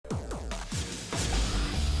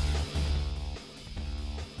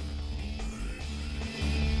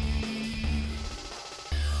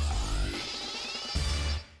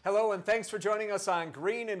Hello and thanks for joining us on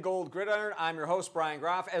Green and Gold Gridiron. I'm your host, Brian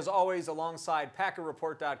Groff, as always alongside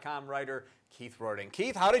PackerReport.com writer Keith Rording.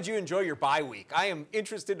 Keith, how did you enjoy your bye week? I am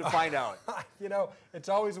interested to find out. You know, it's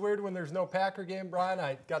always weird when there's no Packer game, Brian.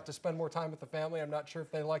 I got to spend more time with the family. I'm not sure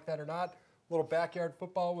if they like that or not. A little backyard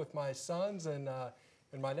football with my sons and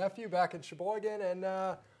my nephew back in Sheboygan, and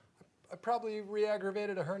I probably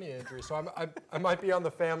re-aggravated a hernia injury, so I might be on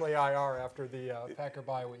the family IR after the Packer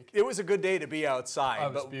bye week. It was a good day to be outside.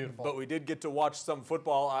 It was beautiful. But we did get to watch some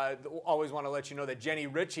football. I always want to let you know that Jenny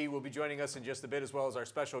Ritchie will be joining us in just a bit, as well as our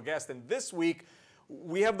special guest. And this week,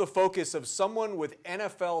 we have the focus of someone with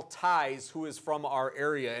NFL ties who is from our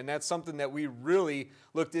area, and that's something that we really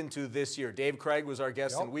looked into this year. Dave Craig was our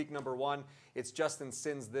guest in week number 1. It's Justin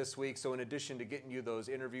Sinz this week, so in addition to getting you those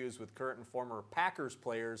interviews with current and former Packers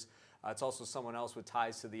players, it's also someone else with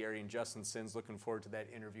ties to the area, and Justin Sinz. Looking forward to that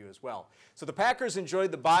interview as well. So the Packers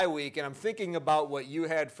enjoyed the bye week, and I'm thinking about what you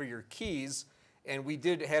had for your keys, and we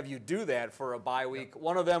did have you do that for a bye week.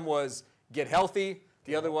 One of them was get healthy.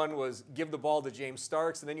 The other one was give the ball to James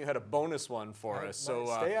Starks, and then you had a bonus one for us. So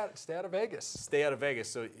stay out of Vegas. Stay out of Vegas.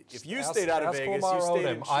 So if you stayed out of Vegas, you stayed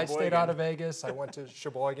in Sheboygan. I stayed out of Vegas. I went to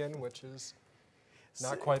Sheboygan, which is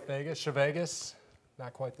not quite Vegas. Shevegas,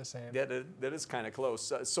 not quite the same. That is kind of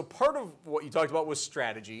close. So part of what you talked about was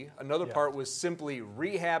strategy. Another part was simply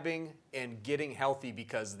rehabbing and getting healthy,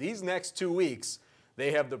 because these next 2 weeks, they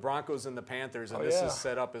have the Broncos and the Panthers, and this is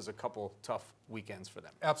set up as a couple tough weekends for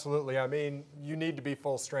them. Absolutely. I mean, you need to be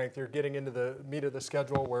full strength. You're getting into the meat of the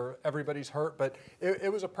schedule where everybody's hurt, but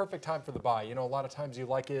it was a perfect time for the bye. You know, a lot of times you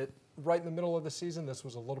like it right in the middle of the season. This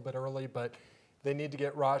was a little bit early, but they need to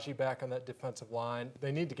get Raji back on that defensive line.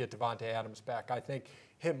 They need to get Devontae Adams back. I think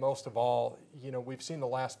him most of all. You know, we've seen the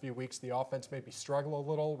last few weeks the offense maybe struggle a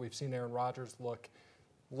little. We've seen Aaron Rodgers look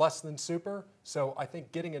less than super. So I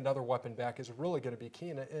think getting another weapon back is really going to be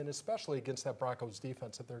key, and especially against that Broncos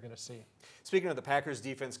defense that they're going to see. Speaking of the Packers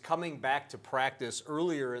defense, coming back to practice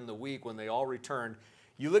earlier in the week when they all returned,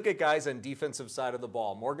 you look at guys on defensive side of the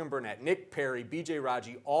ball, Morgan Burnett, Nick Perry, B.J.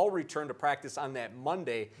 Raji, all returned to practice on that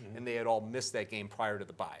Monday, and they had all missed that game prior to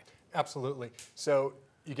the bye. Absolutely. So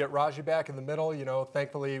you get Raji back in the middle. You know,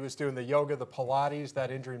 thankfully he was doing the yoga, the Pilates. That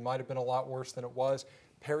injury might have been a lot worse than it was.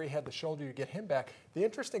 Perry had the shoulder. You get him back. The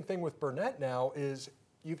interesting thing with Burnett now is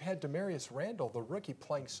you've had Demarius Randall, the rookie,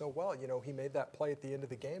 playing so well. You know, he made that play at the end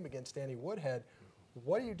of the game against Danny Woodhead.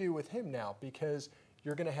 What do you do with him now? Because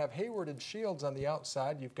you're going to have Hayward and Shields on the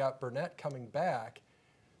outside. You've got Burnett coming back.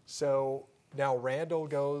 So now Randall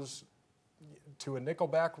goes to a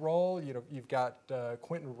nickelback role. You know, you've got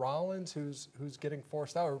Quentin Rollins who's getting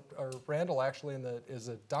forced out, or Randall actually is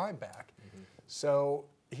a dime back. So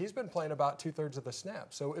he's been playing about 2/3 of the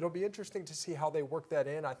snaps. So it'll be interesting to see how they work that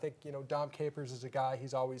in. I think, you know, Dom Capers is a guy,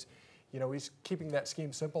 he's always, you know, he's keeping that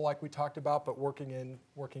scheme simple like we talked about, but working in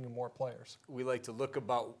more players. We like to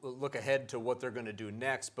look ahead to what they're going to do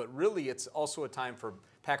next, but really it's also a time for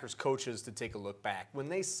Packers coaches to take a look back. When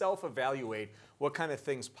they self-evaluate, what kind of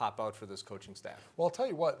things pop out for this coaching staff? Well, I'll tell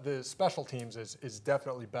you what, the special teams is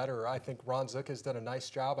definitely better. I think Ron Zook has done a nice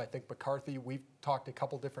job. I think McCarthy, we've talked a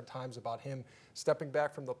couple different times about him stepping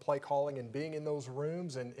back from the play calling and being in those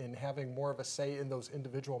rooms and having more of a say in those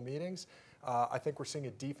individual meetings. I think we're seeing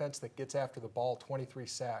a defense that gets after the ball, 23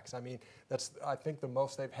 sacks. I mean, that's, I think, the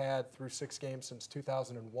most they've had through 6 games since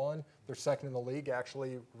 2001. They're second in the league,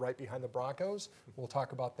 actually, right behind the Broncos. We'll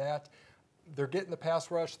talk about that. They're getting the pass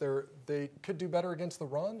rush. They could do better against the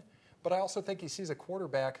run, but I also think he sees a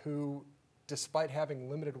quarterback who, despite having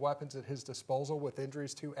limited weapons at his disposal with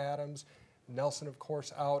injuries to Adams, Nelson, of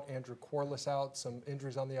course, out, Andrew Corliss out, some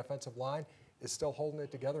injuries on the offensive line, is still holding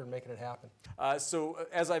it together and making it happen. So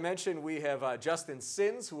as I mentioned, we have Justin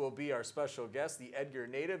Sinz, who will be our special guest, the Edgar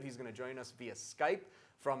native. He's going to join us via Skype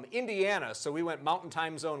from Indiana. So we went Mountain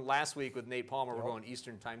Time Zone last week with Nate Palmer. We're going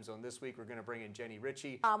Eastern Time Zone this week. We're going to bring in Jenny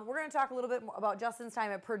Ritchie. We're going to talk a little bit more about Justin's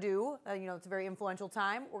time at Purdue. You know, it's a very influential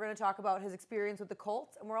time. We're going to talk about his experience with the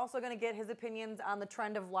Colts, and we're also going to get his opinions on the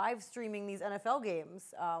trend of live streaming these NFL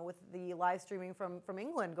games with the live streaming from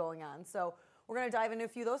England going on. So we're going to dive into a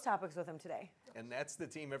few of those topics with him today. And that's the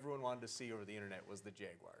team everyone wanted to see over the internet, was the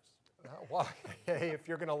Jaguars. Well, hey, if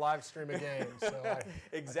you're going to live stream a game. So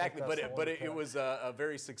exactly, but it was a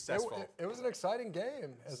very successful. It was an exciting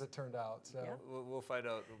game, as it turned out. So yeah. We'll find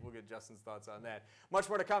out. We'll get Justin's thoughts on that. Much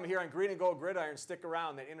more to come here on Green and Gold Gridiron. Stick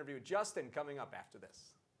around. That interview with Justin coming up after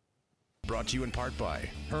this. Brought to you in part by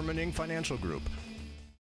Hermanning Financial Group.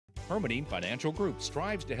 Hermione Financial Group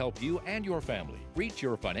strives to help you and your family reach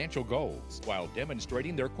your financial goals while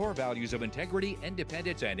demonstrating their core values of integrity,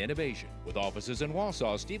 independence, and innovation. With offices in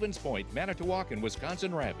Wausau, Stevens Point, Manitowoc, and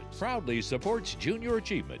Wisconsin Rapids, proudly supports Junior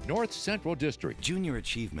Achievement, North Central District. Junior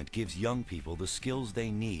Achievement gives young people the skills they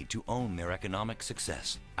need to own their economic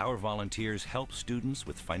success. Our volunteers help students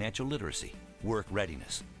with financial literacy, work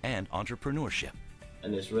readiness, and entrepreneurship.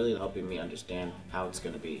 And it's really helping me understand how it's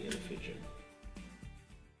going to be in the future.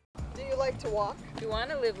 Do you like to walk? Do you want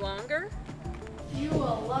to live longer? You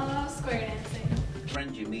will love square dancing.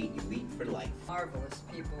 Friends you meet for life. Marvelous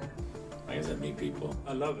people. I guess I meet people.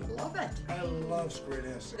 I love it. Love it. I love square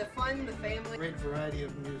dancing. The fun, the family. Great variety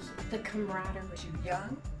of music. The camaraderie. Too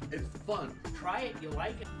young? It's fun. Try it, you'll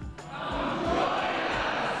like it.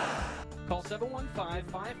 Call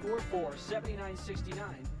 715-544-7969.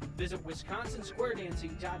 Visit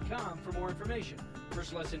WisconsinSquareDancing.com for more information.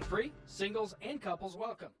 First lesson free, singles and couples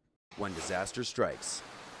welcome. When disaster strikes,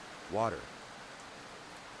 water,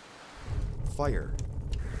 fire,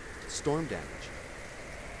 storm damage,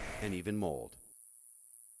 and even mold,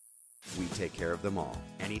 we take care of them all.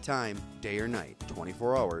 Anytime, day or night,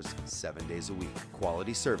 24 hours, 7 days a week.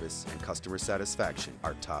 Quality service and customer satisfaction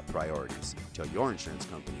are top priorities. Tell your insurance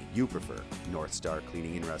company you prefer North Star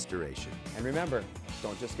Cleaning and Restoration. And remember,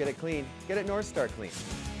 don't just get it clean, get it North Star clean.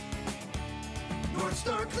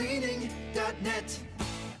 NorthStarCleaning.net.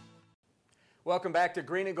 Welcome back to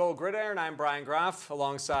Green and Gold Gridiron. I'm Brian Groff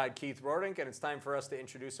alongside Keith Rodink, and it's time for us to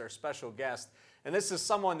introduce our special guest. And this is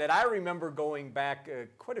someone that I remember going back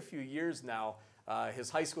quite a few years now.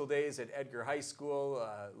 His high school days at Edgar High School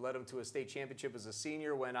led him to a state championship as a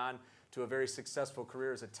senior, went on to a very successful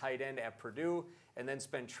career as a tight end at Purdue, and then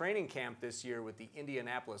spent training camp this year with the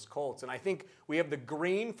Indianapolis Colts. And I think we have the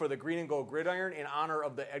green for the Green and Gold Gridiron in honor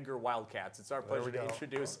of the Edgar Wildcats. It's our pleasure to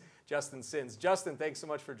introduce Justin Sinz. Justin, thanks so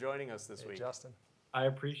much for joining us this week. Justin. I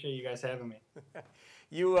appreciate you guys having me.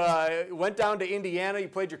 You went down to Indiana. You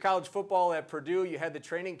played your college football at Purdue. You had the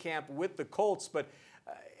training camp with the Colts, but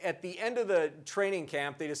at the end of the training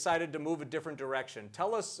camp, they decided to move a different direction.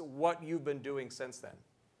 Tell us what you've been doing since then.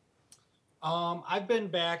 I've been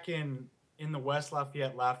back in the West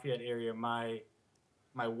Lafayette area. My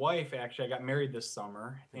wife, actually, I got married this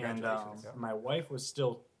summer, and my wife was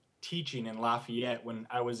still teaching in Lafayette when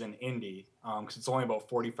I was in Indy, because it's only about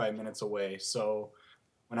 45 minutes away. So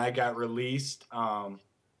when I got released,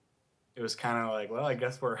 it was kind of like, well, I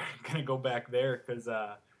guess we're going to go back there because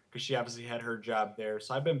she obviously had her job there.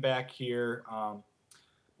 So I've been back here.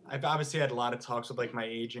 I've obviously had a lot of talks with like my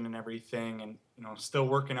agent and everything, and still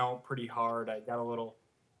working out pretty hard. I got a little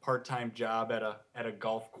part-time job at a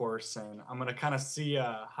golf course, and I'm going to kind of see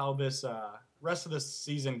how this rest of the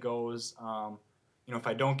season goes. If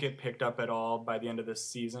I don't get picked up at all by the end of this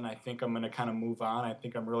season, I think I'm going to kind of move on. I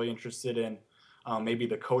think I'm really interested in maybe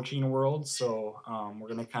the coaching world. So we're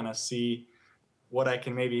going to kind of see what I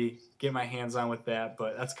can maybe get my hands on with that.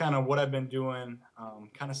 But that's kind of what I've been doing,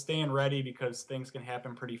 kind of staying ready because things can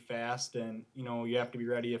happen pretty fast, and you have to be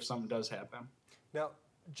ready if something does happen. Now,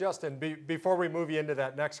 Justin, before we move you into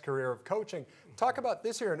that next career of coaching, talk about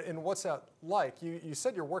this year and what's that like. You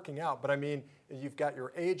said you're working out, but I mean, you've got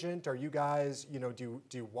your agent. Are you guys, do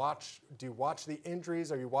you watch the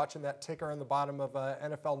injuries? Are you watching that ticker on the bottom of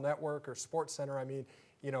NFL Network or Sports Center? I mean,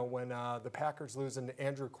 when the Packers losing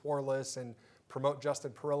Andrew Quarless and promote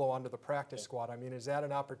Justin Perillo onto the practice squad. I mean, is that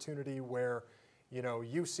an opportunity where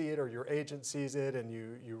you see it or your agent sees it and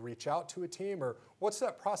you reach out to a team? Or what's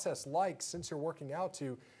that process like since you're working out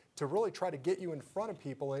to really try to get you in front of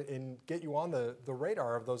people and get you on the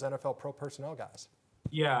radar of those NFL pro personnel guys?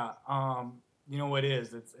 Yeah, it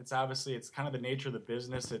is. It's obviously, it's kind of the nature of the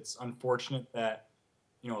business. It's unfortunate that,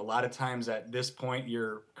 a lot of times at this point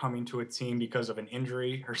you're coming to a team because of an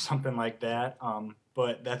injury or something like that.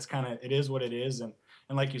 But that's kind of, it is what it is. And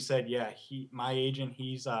like you said, yeah, my agent,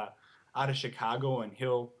 he's out of Chicago, and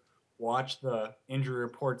he'll watch the injury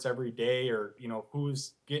reports every day, or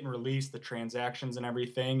who's getting released, the transactions and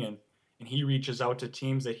everything, and he reaches out to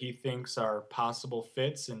teams that he thinks are possible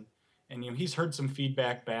fits, and he's heard some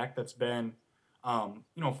feedback back that's been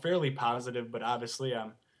fairly positive, but obviously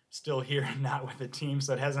I'm still here and not with the team,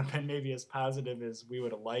 so it hasn't been maybe as positive as we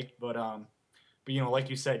would have liked, but like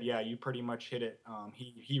you said, yeah, you pretty much hit it.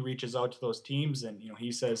 He reaches out to those teams, and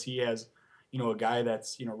he says he has a guy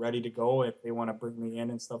that's, ready to go if they want to bring me in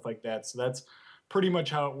and stuff like that. So that's pretty much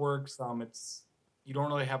how it works. You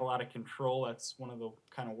don't really have a lot of control. That's one of the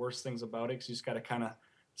kind of worst things about it, because you just got to kind of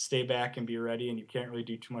stay back and be ready, and you can't really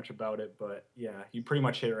do too much about it. But yeah, you pretty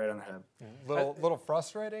much hit it right on the head. Little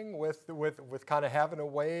frustrating with kind of having to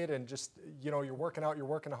wait and just, you're working out, you're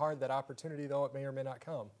working hard. That opportunity, though, it may or may not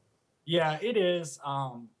come. Yeah, it is.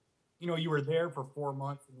 You know, you were there for 4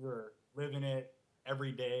 months and you were living it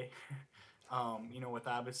every day. You know, with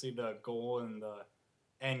obviously the goal and the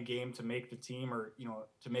end game to make the team, or, you know,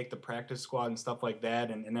 to make the practice squad and stuff like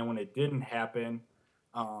that. And then when it didn't happen,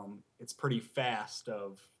 it's pretty fast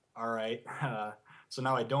of, all right, so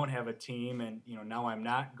now I don't have a team, and, you know, now I'm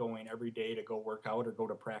not going every day to go work out or go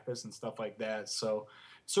to practice and stuff like that. So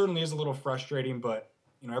it certainly is a little frustrating, but,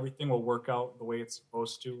 you know, everything will work out the way it's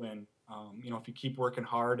supposed to. And, you know, if you keep working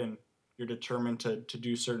hard and you're determined to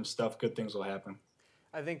do certain stuff, good things will happen.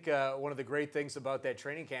 I think one of the great things about that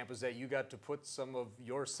training camp is that you got to put some of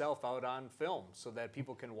yourself out on film so that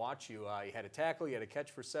people can watch you. You had a tackle, you had a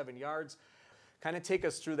catch for 7 yards. Kind of take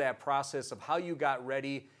us through that process of how you got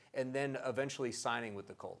ready and then eventually signing with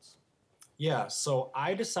the Colts. Yeah, so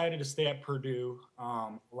I decided to stay at Purdue. A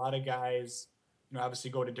lot of guys, you know,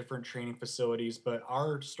 obviously go to different training facilities, but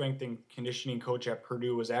our strength and conditioning coach at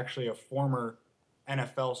Purdue was actually a former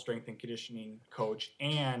NFL strength and conditioning coach,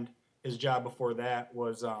 and his job before that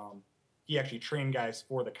was he actually trained guys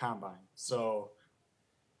for the combine. So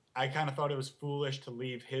I kind of thought it was foolish to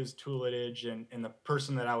leave his tutelage and the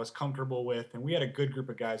person that I was comfortable with. And we had a good group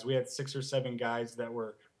of guys. We had 6 or 7 guys that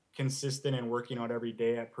were consistent and working out every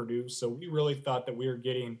day at Purdue. So we really thought that we were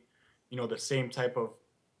getting, you know, the same type of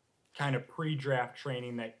kind of pre-draft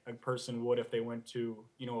training that a person would if they went to,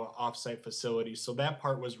 you know, an off-site facility. So that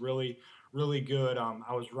part was really, really good.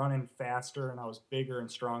 I was running faster and I was bigger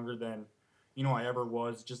and stronger than, you know, I ever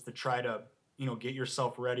was, just to try to, you know, get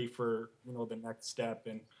yourself ready for, you know, the next step.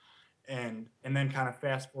 And then kind of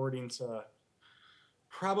fast forwarding to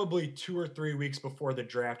probably 2 or 3 weeks before the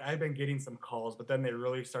draft, I'd been getting some calls, but then they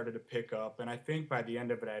really started to pick up. And I think by the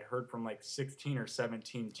end of it, I'd heard from like 16 or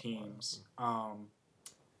 17 teams.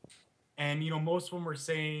 And, you know, most of them were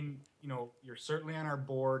saying, you know, you're certainly on our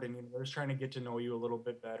board, and, you know, they're just trying to get to know you a little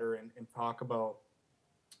bit better and talk about,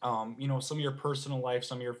 you know, some of your personal life,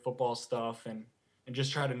 some of your football stuff, and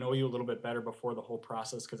just try to know you a little bit better before the whole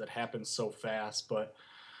process, because it happens so fast. But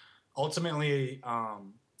ultimately,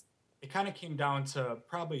 it kind of came down to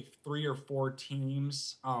probably 3 or 4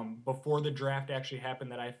 teams before the draft actually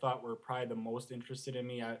happened that I thought were probably the most interested in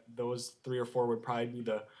me. Those 3 or 4 would probably be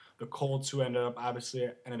the Colts, who ended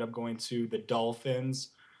up going to the Dolphins,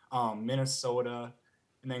 Minnesota,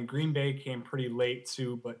 and then Green Bay came pretty late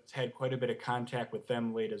too, but had quite a bit of contact with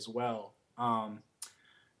them late as well.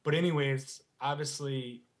 But anyways,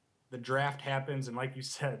 obviously the draft happens, and like you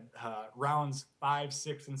said, rounds 5,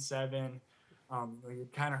 6, and 7. You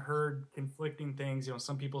kind of heard conflicting things. You know,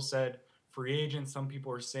 some people said free agent. Some people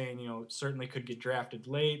were saying, you know, certainly could get drafted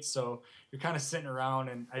late. So you're kind of sitting around,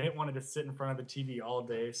 and I didn't want to just sit in front of the TV all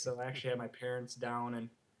day. So I actually had my parents down, and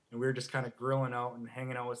we were just kind of grilling out and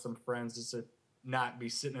hanging out with some friends just to not be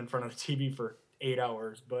sitting in front of the TV for 8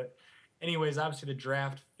 hours. But anyways, obviously the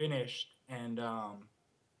draft finished, and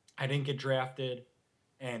I didn't get drafted.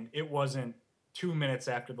 And it wasn't 2 minutes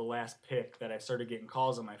after the last pick that I started getting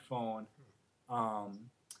calls on my phone.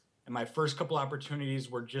 And my first couple opportunities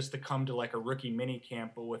were just to come to like a rookie mini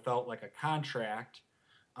camp, but without like a contract.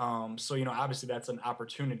 So, you know, obviously that's an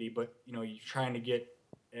opportunity, but, you know, you're trying to get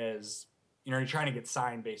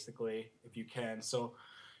signed basically if you can. So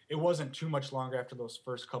it wasn't too much longer after those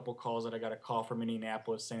first couple calls that I got a call from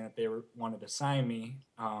Indianapolis saying that they wanted to sign me.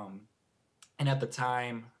 And at the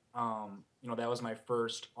time, you know, that was my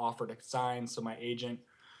first offer to sign. So my agent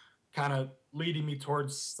kind of leading me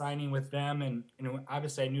towards signing with them. And, you know,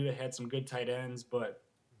 obviously I knew they had some good tight ends, but,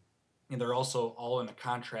 you know, they're also all in a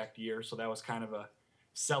contract year. So that was kind of a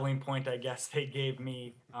selling point, I guess, they gave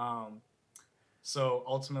me. So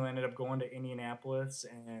ultimately I ended up going to Indianapolis,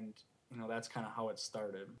 and, you know, that's kind of how it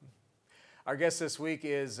started. Our guest this week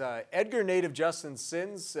is Edgar native Justin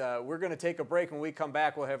Sinz. We're going to take a break. When we come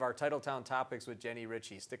back, we'll have our Titletown Topics with Jenny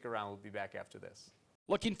Ritchie. Stick around. We'll be back after this.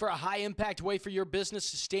 Looking for a high-impact way for your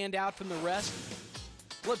business to stand out from the rest?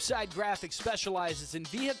 Flipside Graphics specializes in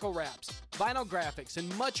vehicle wraps, vinyl graphics,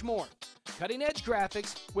 and much more. Cutting-edge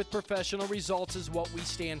graphics with professional results is what we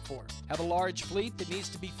stand for. Have a large fleet that needs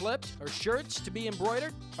to be flipped or shirts to be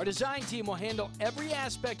embroidered? Our design team will handle every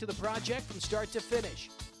aspect of the project from start to finish.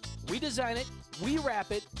 We design it, we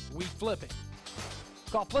wrap it, we flip it.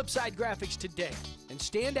 Call Flipside Graphics today and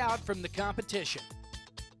stand out from the competition.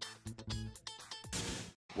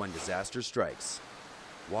 When disaster strikes,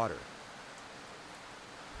 water,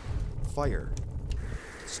 fire,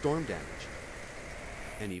 storm damage,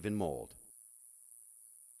 and even mold.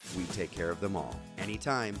 We take care of them all.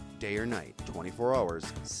 Anytime, day or night, 24 hours,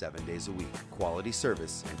 7 days a week. Quality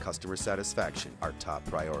service and customer satisfaction are top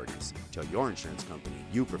priorities. Tell your insurance company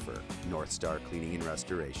you prefer North Star Cleaning and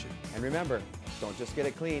Restoration. And remember, don't just get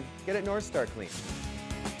it clean, get it North Star clean.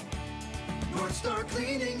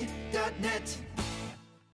 NorthstarCleaning.net.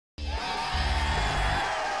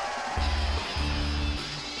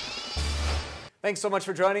 Thanks so much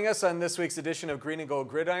for joining us on this week's edition of Green and Gold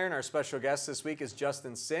Gridiron. Our special guest this week is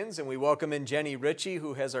Justin Sinz, and we welcome in Jenny Ritchie,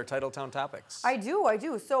 who has our Titletown topics. I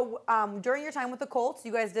do. So during your time with the Colts,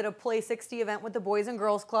 you guys did a Play 60 event with the Boys and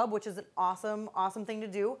Girls Club, which is an awesome thing to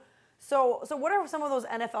do. So what are some of those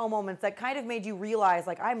NFL moments that kind of made you realize,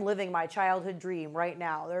 like, I'm living my childhood dream right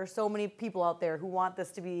now? There are so many people out there who want this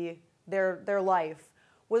to be their life.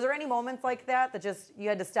 Was there any moments like that just you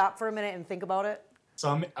had to stop for a minute and think about it?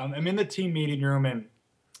 So I'm in the team meeting room and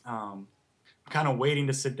kind of waiting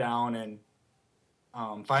to sit down, and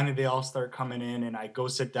finally they all start coming in, and I go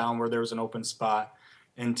sit down where there was an open spot,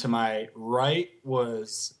 and to my right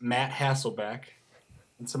was Matt Hasselbeck,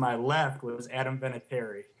 and to my left was Adam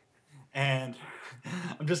Vinatieri. And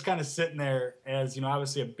I'm just kind of sitting there as,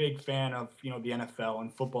 obviously a big fan of, the NFL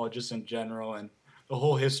and football just in general, and the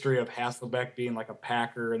whole history of Hasselbeck being like a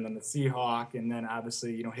Packer and then the Seahawk, and then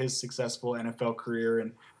obviously, his successful NFL career,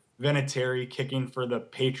 and Vinatieri kicking for the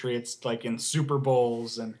Patriots like in Super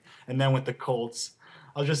Bowls, and then with the Colts.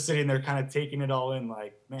 I was just sitting there kind of taking it all in,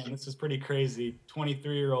 like, man, this is pretty crazy.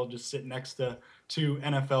 23-year-old just sitting next to two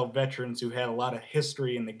NFL veterans who had a lot of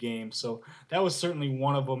history in the game. So that was certainly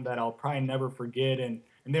one of them that I'll probably never forget. And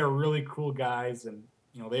they were really cool guys, and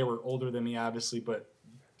they were older than me, obviously, but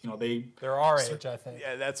they're our age, I think.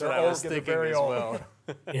 Yeah, that's what I was thinking as well.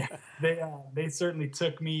 Yeah, they certainly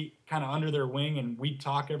took me kind of under their wing, and we'd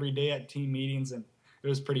talk every day at team meetings, and it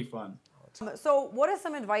was pretty fun. So what is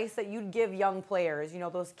some advice that you'd give young players,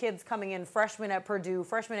 those kids coming in, freshmen at Purdue,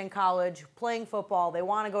 freshmen in college, playing football, they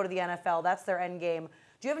want to go to the NFL, that's their end game.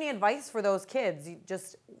 Do you have any advice for those kids,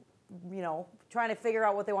 just, trying to figure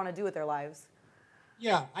out what they want to do with their lives?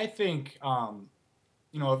 Yeah, I think,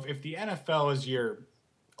 if the NFL is your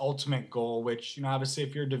ultimate goal, which, obviously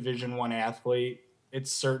if you're a Division I athlete,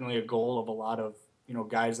 it's certainly a goal of a lot of,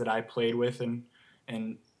 guys that I played with, and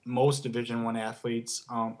most Division I athletes,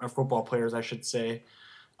 or football players, I should say.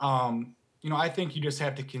 I think you just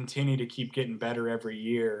have to continue to keep getting better every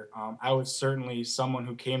year. I was certainly someone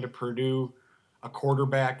who came to Purdue a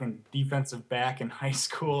quarterback and defensive back in high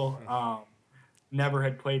school. Never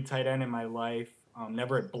had played tight end in my life.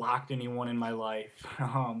 Never had blocked anyone in my life.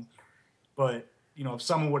 But, if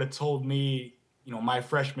someone would have told me, my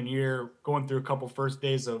freshman year, going through a couple first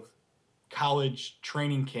days of college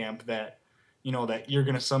training camp, that that you're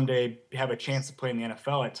going to someday have a chance to play in the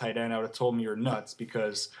NFL at tight end, I would have told me you're nuts,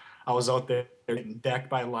 because I was out there getting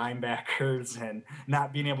decked by linebackers and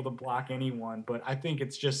not being able to block anyone. But I think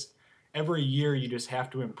it's just every year you just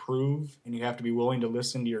have to improve, and you have to be willing to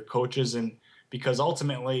listen to your coaches, and because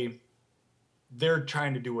ultimately they're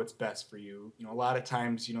trying to do what's best for you. A lot of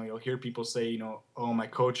times, you'll hear people say, oh, my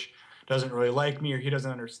coach doesn't really like me, or he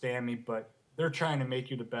doesn't understand me, but they're trying to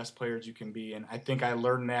make you the best players you can be. And I think I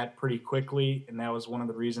learned that pretty quickly, and that was one of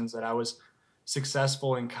the reasons that I was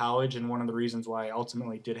successful in college, and one of the reasons why I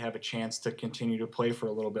ultimately did have a chance to continue to play for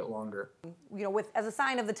a little bit longer. As a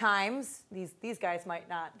sign of the times, these guys might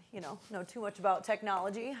not, know too much about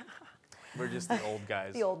technology. We're just the old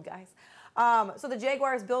guys. The old guys. So the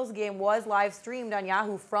Jaguars-Bills game was live streamed on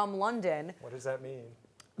Yahoo from London. What does that mean?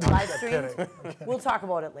 Live streamed. We'll talk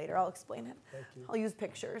about it later. I'll explain it. Thank you. I'll use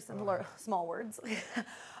pictures and small words.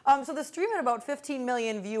 So the stream had about 15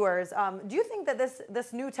 million viewers. Do you think that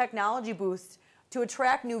this new technology boost to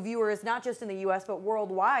attract new viewers, not just in the U.S. but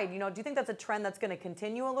worldwide, do you think that's a trend that's going to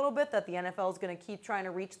continue a little bit? That the NFL is going to keep trying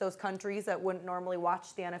to reach those countries that wouldn't normally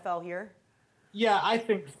watch the NFL here? Yeah, I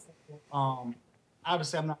think.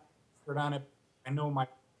 Obviously, I'm not expert on it. I know my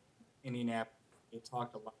Indianapolis, they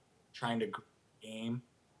talked a lot trying to grow the game,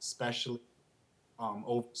 especially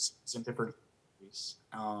overseas in different countries.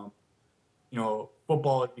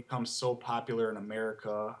 Football has become so popular in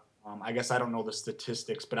America. I guess I don't know the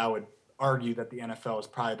statistics, but I would argue that the NFL is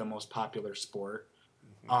probably the most popular sport.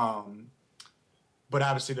 Mm-hmm. But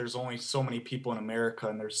obviously there's only so many people in America,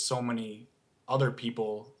 and there's so many other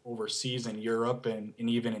people overseas in Europe and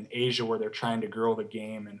even in Asia where they're trying to grow the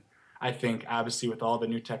game. And I think obviously with all the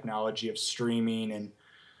new technology of streaming and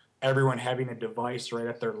everyone having a device right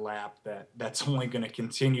at their lap, that's only going to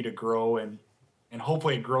continue to grow, and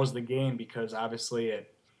hopefully it grows the game, because obviously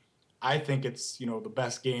I think it's, the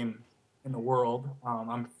best game in the world.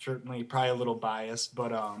 I'm certainly probably a little biased,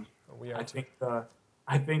 but we are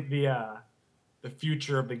I think the the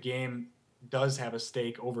future of the game does have a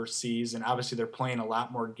stake overseas, and obviously they're playing a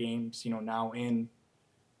lot more games, now in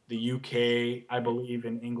the UK, I believe,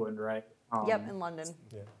 in England, right? Yep, in London.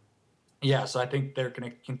 Yeah, so I think they're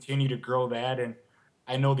going to continue to grow that, and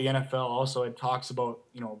I know the NFL also had talks about,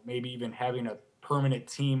 maybe even having a permanent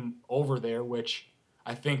team over there, which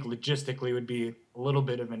I think logistically would be a little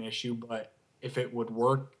bit of an issue, but if it would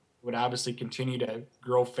work, it would obviously continue to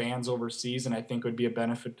grow fans overseas, and I think would be a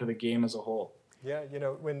benefit to the game as a whole. Yeah,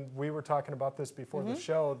 when we were talking about this before the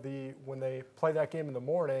show, when they play that game in the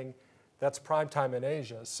morning, that's prime time in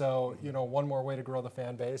Asia. So, one more way to grow the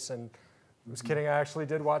fan base. And I was kidding, I actually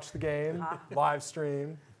did watch the game, live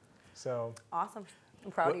stream. So awesome. I'm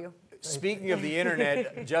proud of you. Speaking of the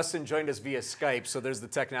internet, Justin joined us via Skype, so there's the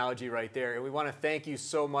technology right there. And we want to thank you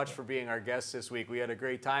so much for being our guest this week. We had a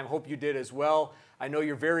great time. Hope you did as well. I know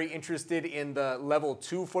you're very interested in the Level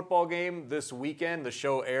 2 football game this weekend. The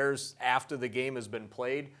show airs after the game has been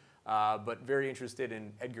played, but very interested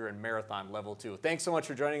in Edgar and Marathon Level 2. Thanks so much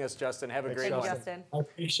for joining us, Justin. Have a great one. Justin. I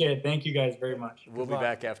appreciate it. Thank you guys very much. We'll be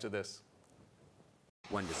back after this.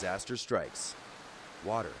 When disaster strikes,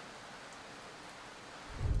 water,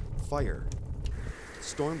 fire,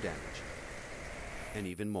 storm damage, and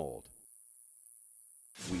even mold,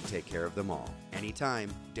 we take care of them all.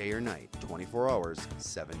 Anytime, day or night, 24 hours,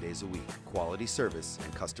 7 days a week. Quality service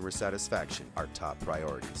and customer satisfaction are top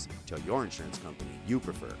priorities. Tell your insurance company you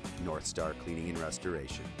prefer North Star Cleaning and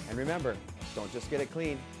Restoration. And remember, don't just get it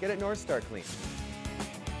clean, get it North Star clean.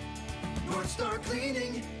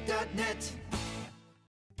 NorthstarCleaning.net.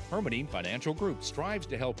 Hermiting Financial Group strives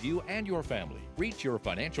to help you and your family reach your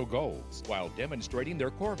financial goals while demonstrating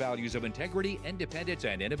their core values of integrity, independence,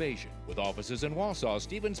 and innovation. With offices in Wausau,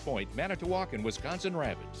 Stevens Point, Manitowoc, and Wisconsin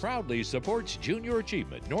Rapids, proudly supports Junior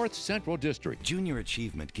Achievement, North Central District. Junior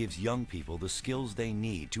Achievement gives young people the skills they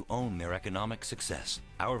need to own their economic success.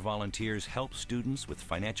 Our volunteers help students with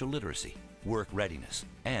financial literacy, work readiness,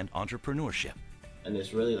 and entrepreneurship. And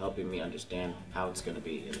it's really helping me understand how it's going to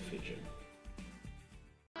be in the future.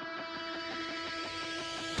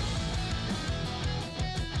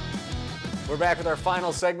 We're back with our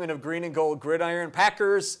final segment of Green and Gold Gridiron.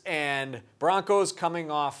 Packers and Broncos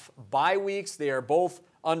coming off bye weeks. They are both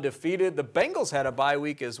undefeated. The Bengals had a bye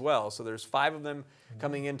week as well, so there's 5 of them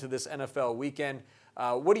coming into this NFL weekend.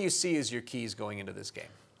 What do you see as your keys going into this game?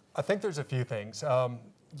 I think there's a few things.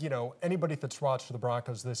 Anybody that's watched the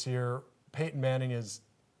Broncos this year, Peyton Manning is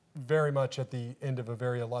very much at the end of a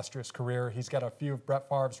very illustrious career. He's got a few of Brett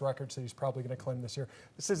Favre's records that he's probably going to claim this year.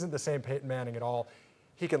 This isn't the same Peyton Manning at all.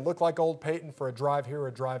 He can look like old Peyton for a drive here or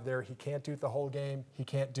a drive there. He can't do it the whole game. He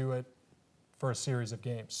can't do it for a series of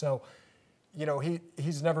games. So,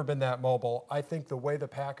 he's never been that mobile. I think the way the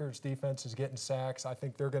Packers defense is getting sacks, I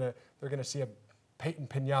think they're gonna see a Peyton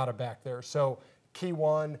Pinata back there. So, key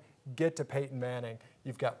one, get to Peyton Manning.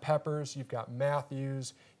 You've got Peppers, you've got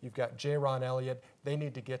Matthews, you've got J-Ron Elliott. They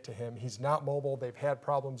need to get to him. He's not mobile. They've had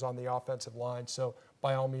problems on the offensive line. So,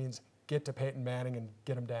 by all means, get to Peyton Manning and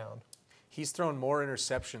get him down. He's thrown more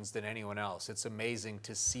interceptions than anyone else. It's amazing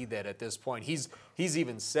to see that at this point. He's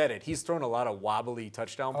even said it. He's thrown a lot of wobbly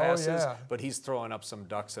touchdown passes, but he's throwing up some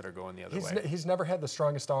ducks that are going the other way. He's never had the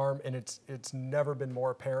strongest arm, and it's never been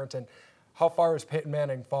more apparent. And how far is Peyton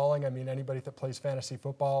Manning falling? I mean, anybody that plays fantasy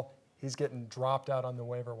football, he's getting dropped out on the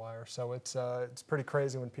waiver wire. So it's pretty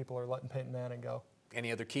crazy when people are letting Peyton Manning go.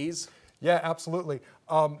 Any other keys? Yeah, absolutely.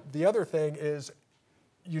 The other thing is,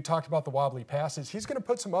 you talked about the wobbly passes. He's going to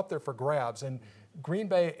put some up there for grabs. And Green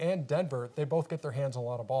Bay and Denver, they both get their hands on a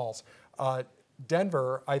lot of balls.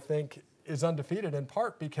 Denver, I think, is undefeated in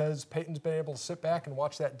part because Peyton's been able to sit back and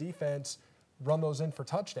watch that defense run those in for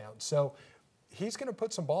touchdowns. So he's going to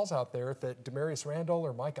put some balls out there that Demarius Randall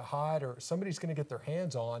or Micah Hyde or somebody's going to get their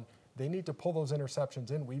hands on. They need to pull those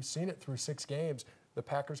interceptions in. We've seen it through 6 games. The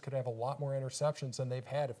Packers could have a lot more interceptions than they've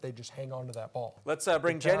had if they just hang on to that ball. Let's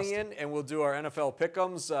bring Jenny in, and we'll do our NFL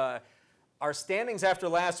pick'ems. Our standings after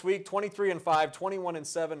last week: 23-5,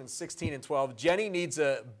 21-7, and 16-12. Jenny needs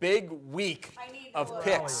a big week of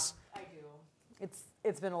picks. I do.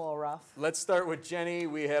 It's been a little rough. Let's start with Jenny.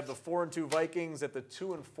 We have the 4-2 Vikings at the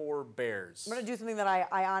 2-4 Bears. I'm going to do something that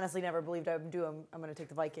I honestly never believed I would do. I'm going to take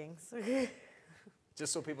the Vikings.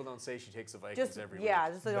 Just so people don't say she takes the Vikings every week. Yeah,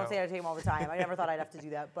 just so they don't say I take them all the time. I never thought I'd have to do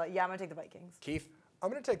that. But yeah, I'm going to take the Vikings. Keith? I'm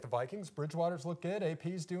going to take the Vikings. Bridgewater's look good.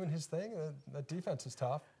 AP's doing his thing. The defense is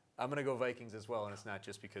tough. I'm going to go Vikings as well, and it's not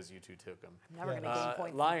just because you two took them. I'm never going to gain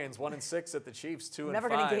points. Lions, 1-6 at the Chiefs, 2-5. I'm never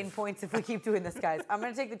going to gain points if we keep doing this, guys. I'm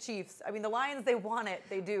going to take the Chiefs. I mean, the Lions, they want it.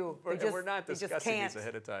 They do. We're not discussing these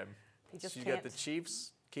ahead of time. They just you can't. got the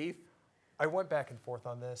Chiefs. Keith? I went back and forth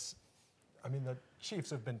on this. I mean, the Chiefs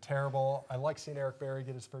have been terrible. I like seeing Eric Berry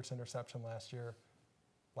get his first interception last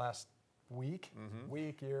week,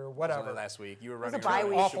 year, whatever. Only last week. You were was running a bye around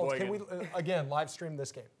week. with Awful. Can Sheboygan. we, again, live stream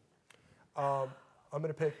this game? I'm going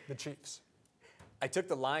to pick the Chiefs. I took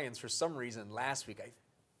the Lions for some reason last week. I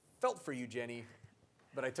felt for you, Jenny,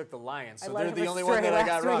 but I took the Lions. So they're the only one that I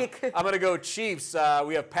got wrong. I'm going to go Chiefs.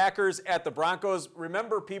 We have Packers at the Broncos.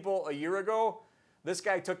 Remember, people, a year ago, this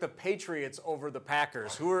guy took the Patriots over the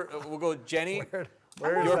Packers. We'll go Jenny.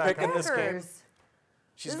 You're picking this game.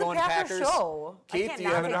 She's going Packers. Show. Keith, do you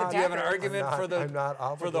have an argument for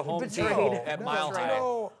the home team at Mile High?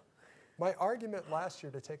 No, my argument last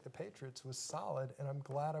year to take the Patriots was solid, and I'm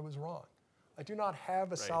glad I was wrong. I do not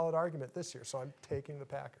have a solid argument this year, so I'm taking the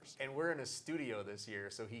Packers. And we're in a studio this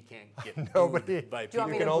year, so he can't get Nobody. booed by You people.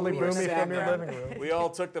 can only boo me from your living room. We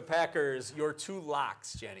all took the Packers. Your 2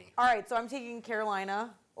 locks, Jenny. All right, so I'm taking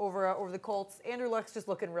Carolina over the Colts. Andrew Luck's just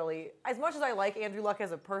looking really. As much as I like Andrew Luck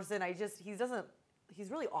as a person, he's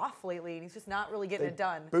really off lately, and he's just not really getting it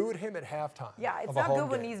done. Booed him at halftime. Yeah, it's not good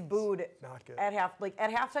when he's booed. Not good. At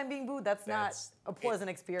halftime being booed. That's not a pleasant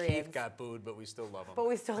experience. Keith got booed, but we still love him. But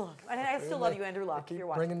we still love him. And I still love you, Andrew Luck. Keep You're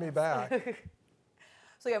watching bringing me back.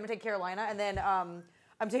 So yeah, I'm gonna take Carolina, and then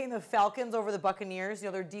I'm taking the Falcons over the Buccaneers. You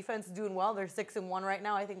know, their defense is doing well. They're 6-1 right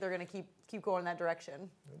now. I think they're gonna keep going in that direction.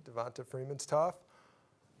 Devonta Freeman's tough.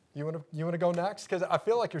 You want to go next? Because I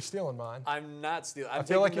feel like you're stealing mine. I'm not stealing. I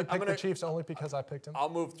feel like you picked the Chiefs only because I picked them. I'll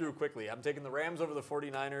move through quickly. I'm taking the Rams over the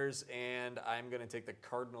 49ers, and I'm going to take the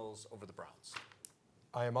Cardinals over the Browns.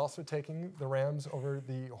 I am also taking the Rams over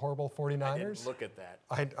the horrible 49ers. I didn't look at that.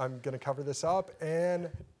 I'm going to cover this up, and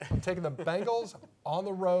I'm taking the Bengals on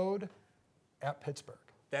the road at Pittsburgh.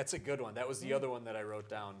 That's a good one. That was the other one that I wrote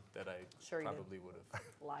down that I probably would have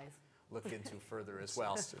lies looked into further as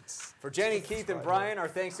well. For Jenny, Keith, and Brian, our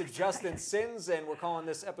thanks to Justin Sinz, and we're calling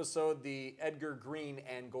this episode the Edgar Green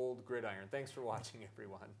and Gold Gridiron. Thanks for watching,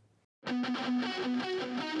 everyone.